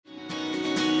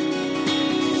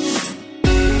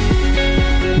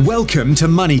Welcome to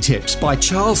Money Tips by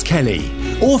Charles Kelly,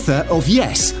 author of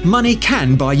Yes, Money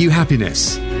Can Buy You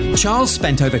Happiness. Charles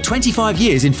spent over 25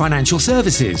 years in financial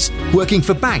services, working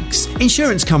for banks,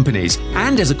 insurance companies,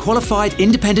 and as a qualified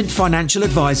independent financial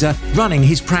advisor running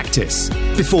his practice,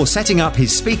 before setting up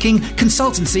his speaking,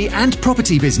 consultancy, and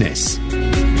property business.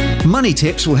 Money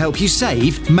Tips will help you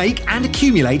save, make, and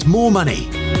accumulate more money,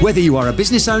 whether you are a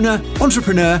business owner,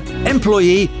 entrepreneur,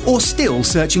 employee, or still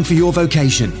searching for your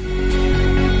vocation.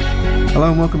 Hello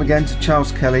and welcome again to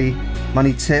Charles Kelly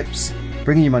Money Tips,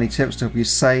 bringing you money tips to help you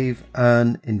save,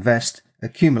 earn, invest,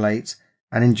 accumulate,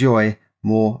 and enjoy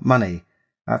more money.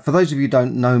 For those of you who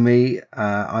don't know me,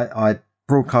 I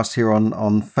broadcast here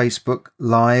on Facebook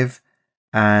Live,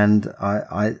 and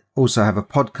I also have a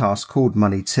podcast called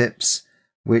Money Tips,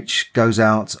 which goes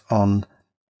out on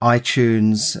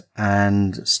iTunes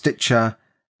and Stitcher,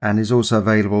 and is also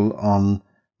available on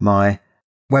my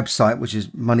website, which is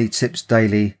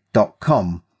moneytipsdaily.com.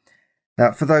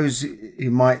 Now, for those who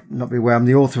might not be aware, I'm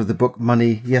the author of the book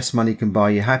Money, Yes, Money Can Buy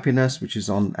You Happiness, which is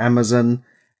on Amazon.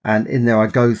 And in there, I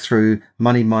go through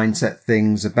money mindset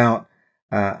things about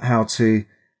how to,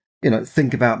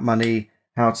 think about money,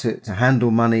 how to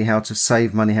handle money, how to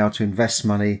save money, how to invest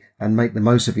money, and make the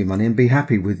most of your money and be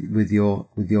happy with your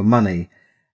money.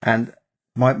 And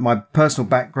my personal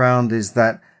background is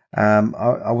that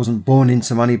I wasn't born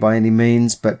into money by any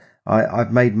means, but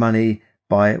I've made money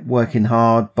by working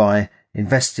hard, by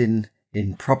investing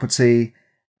in property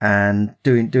and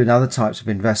doing other types of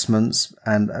investments.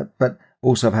 But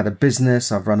also I've had a business.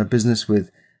 I've run a business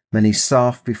with many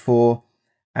staff before.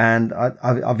 And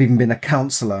I've even been a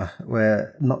counsellor,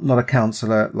 where not a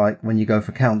counsellor like when you go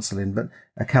for counselling, but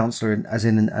a counsellor as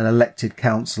in an elected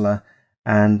counsellor,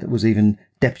 and was even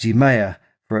deputy mayor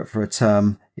for a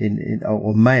term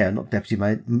or mayor, not deputy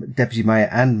mayor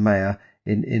and mayor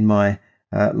in my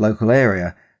local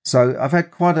area. So I've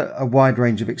had quite a wide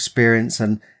range of experience,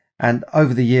 and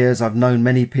over the years I've known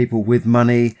many people with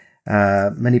money,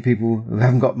 many people who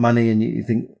haven't got money, and you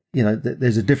think, that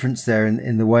there's a difference there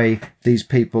in the way these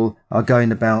people are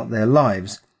going about their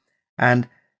lives. And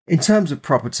in terms of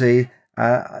property,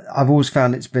 I've always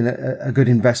found it's been a good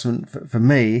investment for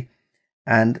me.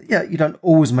 And yeah, you don't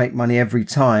always make money every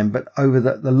time, but over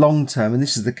the long term, and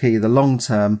this is the key, the long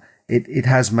term, it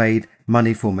has made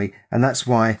money for me. And that's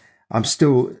why I'm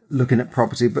still looking at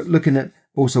property, but looking at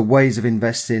also ways of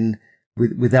investing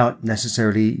without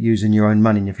necessarily using your own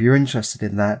money. And if you're interested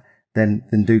in that, then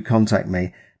do contact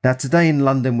me. Now, today in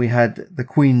London, we had the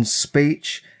Queen's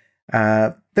speech.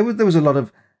 There was a lot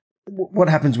of, what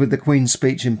happens with the Queen's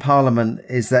speech in Parliament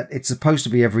is that it's supposed to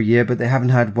be every year, but they haven't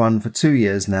had one for 2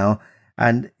 years now.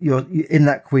 And in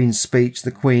that Queen's speech,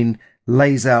 the Queen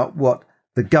lays out what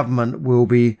the government will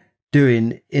be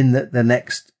doing in the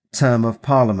next term of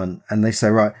Parliament. And they say,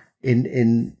 right,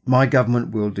 in my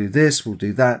government, we'll do this, we'll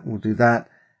do that,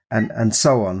 and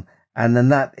so on. And then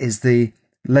that is the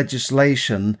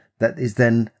legislation that is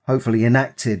then hopefully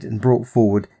enacted and brought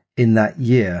forward in that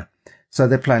year. So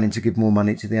they're planning to give more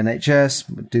money to the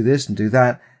NHS, do this and do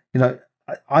that.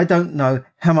 I don't know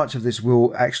how much of this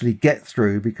will actually get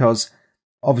through, because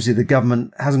obviously the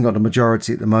government hasn't got a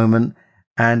majority at the moment,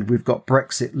 and we've got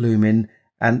Brexit looming,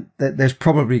 and there's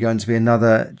probably going to be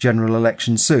another general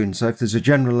election soon. So if there's a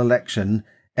general election,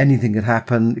 anything could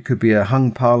happen. It could be a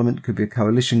hung parliament, it could be a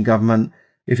coalition government.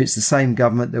 If it's the same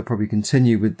government, they'll probably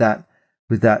continue with that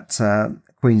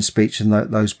Queen's speech and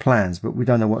those plans. But we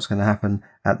don't know what's going to happen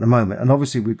at the moment. And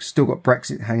obviously we've still got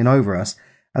Brexit hanging over us.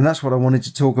 And that's what I wanted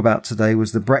to talk about today,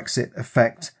 was the Brexit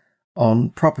effect on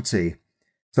property.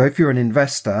 So if you're an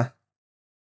investor,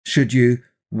 should you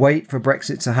wait for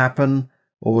Brexit to happen,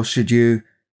 or should you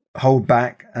hold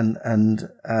back and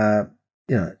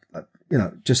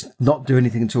just not do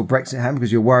anything until Brexit happens,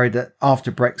 because you're worried that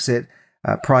after Brexit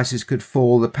prices could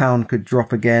fall, the pound could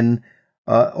drop again,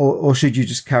 or should you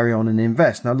just carry on and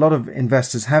invest? Now, a lot of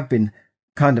investors have been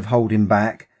kind of holding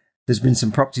back. There's been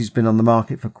some properties been on the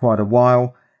market for quite a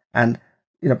while, and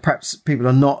perhaps people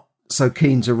are not so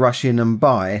keen to rush in and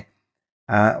buy.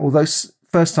 Although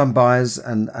first-time buyers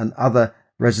and other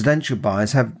residential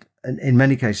buyers have, in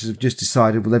many cases, have just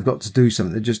decided, well, they've got to do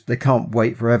something. They can't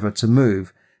wait forever to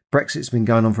move. Brexit's been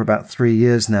going on for about 3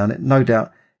 years now, and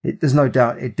there's no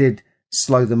doubt it did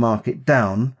slow the market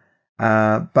down.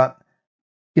 But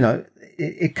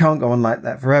it can't go on like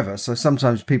that forever. So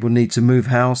sometimes people need to move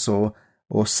house or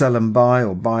sell and buy,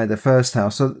 or buy their first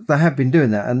house. So they have been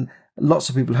doing that, and lots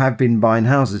of people have been buying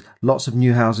houses. Lots of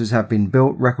new houses have been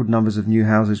built. Record numbers of new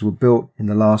houses were built in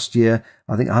the last year.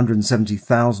 I think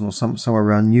 170,000 or somewhere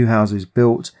around new houses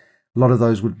built. a lot of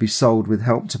those would be sold with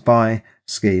Help to Buy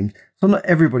schemes. So not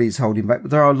everybody's holding back,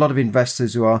 but there are a lot of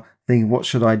investors who are thinking, what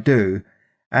should I do?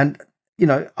 And,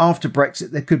 after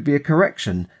Brexit, there could be a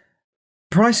correction.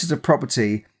 Prices of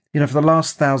property, for the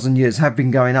last 1,000 years have been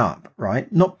going up, right?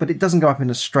 But it doesn't go up in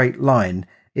a straight line.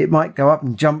 It might go up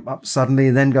and jump up suddenly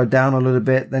and then go down a little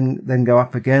bit, then go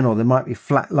up again, or there might be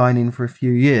flatlining for a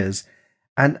few years.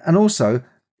 And also,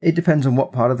 it depends on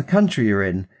what part of the country you're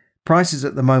in. Prices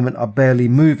at the moment are barely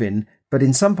moving, but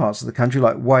in some parts of the country,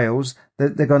 like Wales,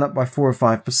 they're going up by 4 or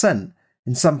 5%.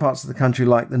 In some parts of the country,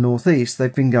 like the northeast,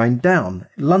 they've been going down.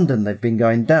 London, they've been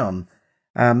going down.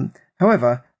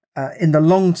 However, in the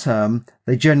long term,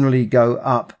 they generally go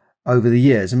up over the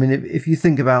years. I mean, if you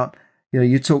think about,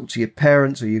 you talk to your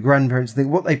parents or your grandparents, think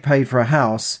what they paid for a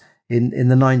house in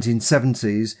the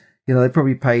 1970s, they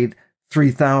probably paid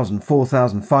 £3,000,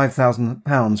 £4,000,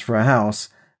 £5,000 for a house,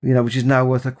 which is now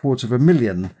worth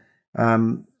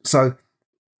 £250,000. So,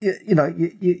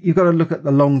 you've got to look at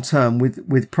the long term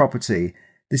with property.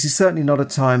 This is certainly not a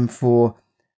time for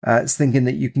thinking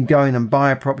that you can go in and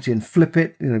buy a property and flip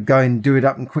it, go and do it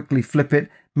up and quickly flip it.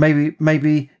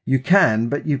 Maybe you can,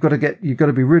 but you've got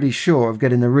to be really sure of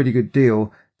getting a really good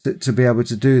deal to be able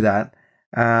to do that.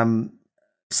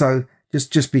 So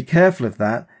just be careful of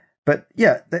that. But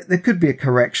yeah, there could be a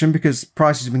correction because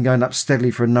prices have been going up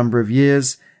steadily for a number of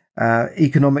years.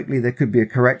 Economically, there could be a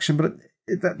correction, but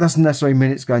that doesn't necessarily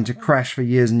mean it's going to crash for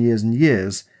years and years and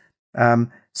years.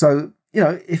 So,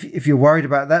 if you're worried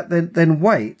about that, then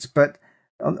wait. But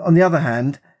on the other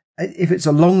hand, if it's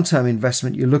a long-term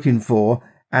investment you're looking for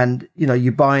and,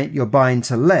 you're buying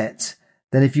to let,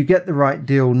 then if you get the right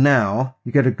deal now,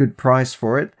 you get a good price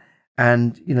for it.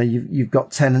 And, you've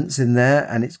got tenants in there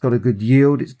and it's got a good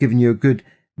yield. It's giving you a good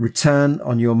return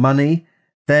on your money.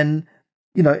 Then,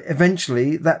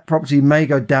 eventually that property may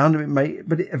go down,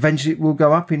 but eventually it will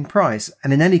go up in price.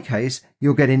 And in any case,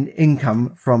 you're getting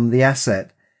income from the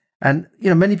asset. And,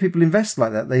 many people invest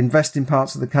like that. They invest in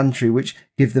parts of the country which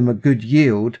give them a good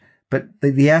yield, but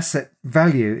the asset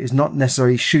value is not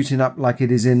necessarily shooting up like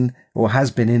it is in or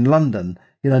has been in London.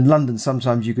 In London,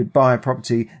 sometimes you could buy a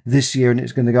property this year and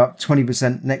it's going to go up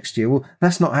 20% next year. Well,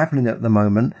 that's not happening at the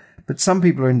moment. But some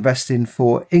people are investing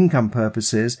for income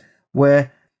purposes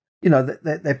where,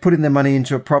 they're putting their money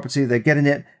into a property. They're getting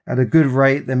it at a good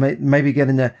rate. They may be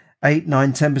getting a 8,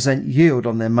 9, 10% yield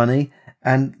on their money.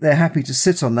 And they're happy to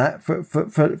sit on that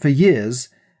for years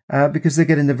because they're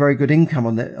getting a very good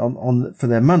income for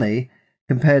their money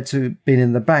compared to being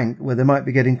in the bank where they might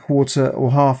be getting 0.25%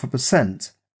 or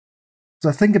 0.5%.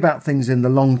 So think about things in the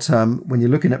long term when you're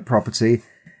looking at property.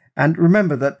 And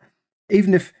remember that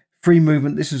even if free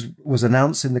movement, this was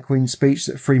announced in the Queen's speech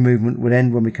that free movement would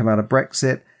end when we come out of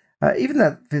Brexit.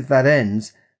 Even if that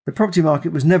ends, the property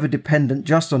market was never dependent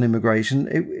just on immigration.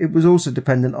 It was also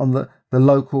dependent on the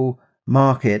local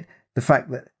market. The fact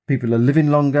that people are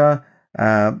living longer,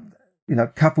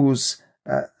 couples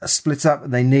are split up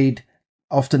and they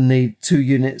often need 2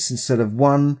 units instead of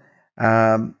 1.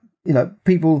 More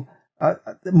people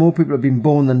have been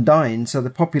born than dying, so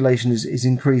the population is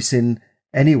increasing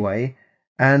anyway.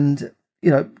 And,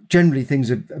 generally things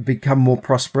have become more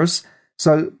prosperous.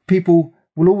 So people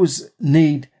will always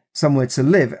need somewhere to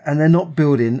live, and they're not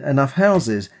building enough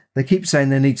houses. They keep saying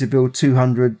they need to build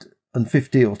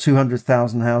 250 or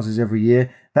 200,000 houses every year.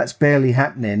 That's barely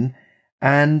happening.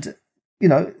 And,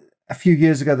 a few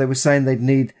years ago they were saying they'd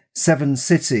need 7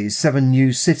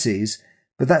 new cities,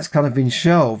 but that's kind of been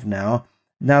shelved now.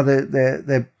 Now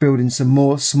they're building some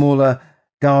more smaller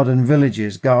garden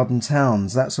villages, garden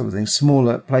towns, that sort of thing,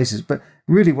 smaller places. But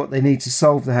really what they need to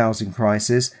solve the housing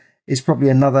crisis is probably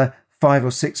another 5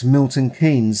 or 6 Milton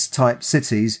Keynes type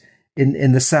cities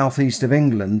in the southeast of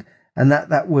England. And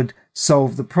that would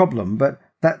solve the problem. But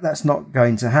that's not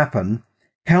going to happen.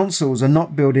 Councils are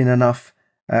not building enough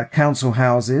council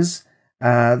houses.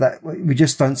 That we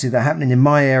just don't see that happening in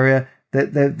my area.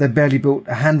 They barely built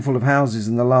a handful of houses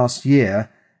in the last year.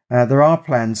 There are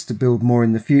plans to build more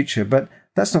in the future, but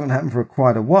that's not going to happen for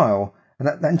quite a while. And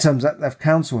that in terms of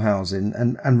council housing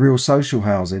and real social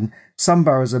housing. Some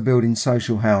boroughs are building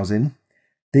social housing.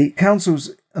 The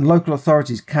councils and local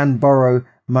authorities can borrow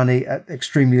money at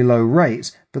extremely low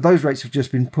rates, but those rates have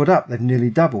just been put up. They've nearly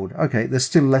doubled. Okay, they're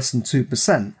still less than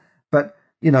 2%, but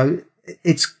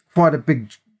it's quite a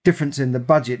big difference in the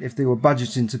budget. If they were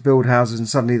budgeting to build houses and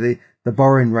suddenly the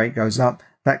borrowing rate goes up,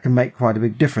 that can make quite a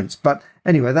big difference. But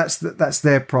anyway, that's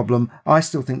their problem. I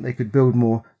still think they could build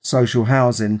more social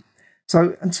housing.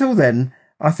 So until then,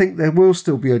 I think there will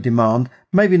still be a demand,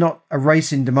 maybe not a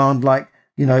racing demand like,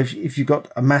 if you've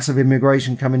got a massive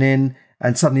immigration coming in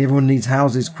and suddenly everyone needs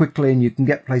houses quickly and you can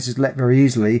get places let very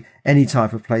easily, any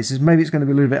type of places, maybe it's going to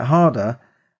be a little bit harder.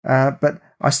 But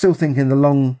I still think in the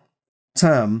long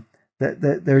term that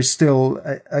there is still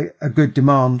a good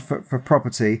demand for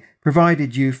property,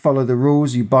 provided you follow the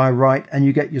rules, you buy right, and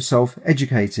you get yourself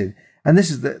educated. And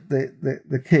this is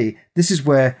the key. This is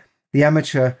where the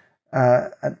amateur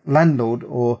landlord,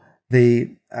 or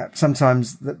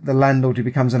sometimes the landlord who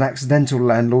becomes an accidental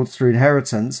landlord through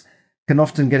inheritance, can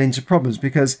often get into problems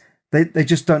because they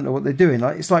just don't know what they're doing.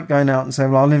 It's like going out and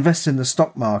saying, well, I'll invest in the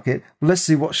stock market. Well, let's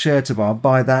see what share to buy. I'll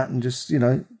buy that and just,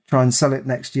 try and sell it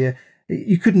next year.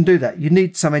 You couldn't do that. You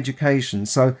need some education.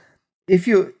 So if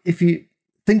you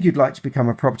think you'd like to become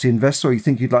a property investor, or you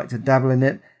think you'd like to dabble in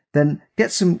it, then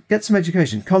get some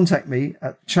education. Contact me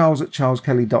at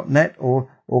charles@charleskelly.net, or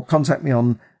contact me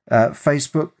on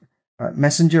Facebook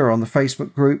Messenger, or on the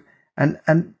Facebook group. And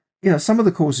some of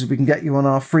the courses we can get you on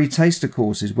our free taster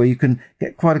courses, where you can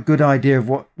get quite a good idea of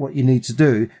what you need to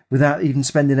do without even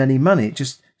spending any money. It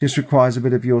just requires a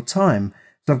bit of your time.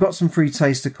 So I've got some free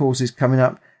taster courses coming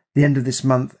up the end of this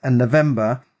month and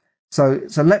November. So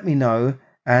let me know,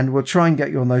 and we'll try and get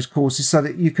you on those courses so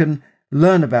that you can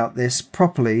learn about this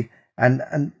properly,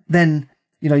 and then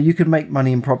you can make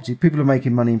money in property. People are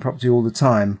making money in property all the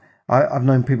time. I've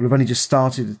known people who've only just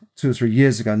started 2 or 3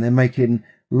 years ago, and they're making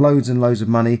loads and loads of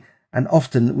money, and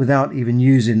often without even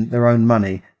using their own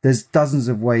money. There's dozens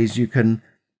of ways you can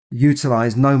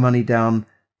utilize no money down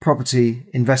property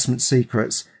investment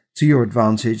secrets to your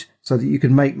advantage, so that you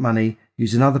can make money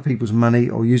using other people's money,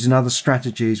 or using other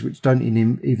strategies which don't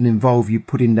even involve you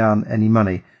putting down any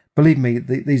money. Believe me,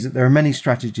 there are many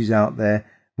strategies out there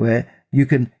where you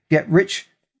can get rich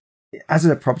as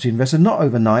a property investor, not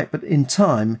overnight, but in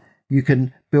time you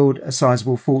can build a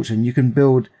sizable fortune. You can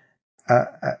build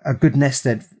a good nest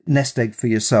egg for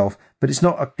yourself. But it's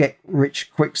not a get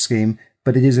rich quick scheme,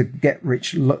 but it is a get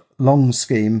rich long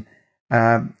scheme.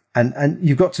 And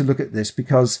you've got to look at this,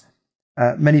 because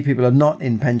many people are not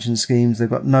in pension schemes. They've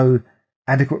got no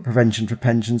adequate prevention for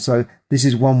pension. So this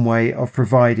is one way of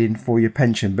providing for your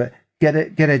pension, but get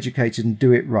educated and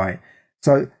do it right.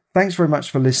 So thanks very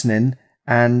much for listening.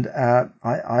 And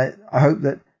I hope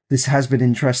that this has been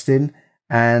interesting.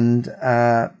 And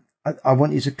I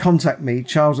want you to contact me,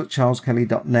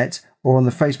 charles@charleskelly.net, or on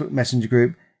the Facebook Messenger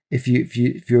group if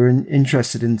you're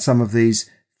interested in some of these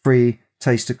free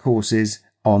taster courses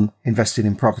on investing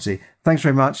in property. Thanks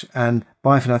very much, and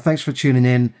bye for now. Thanks for tuning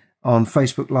in on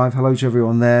Facebook Live. Hello to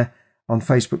everyone there on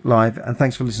Facebook Live, and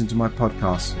thanks for listening to my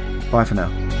podcast. Bye for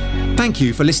now. Thank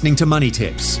you for listening to Money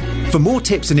Tips. For more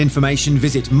tips and information,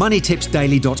 visit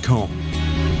moneytipsdaily.com.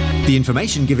 The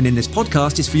information given in this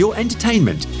podcast is for your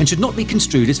entertainment and should not be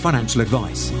construed as financial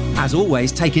advice. As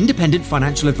always, take independent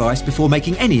financial advice before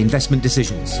making any investment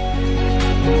decisions.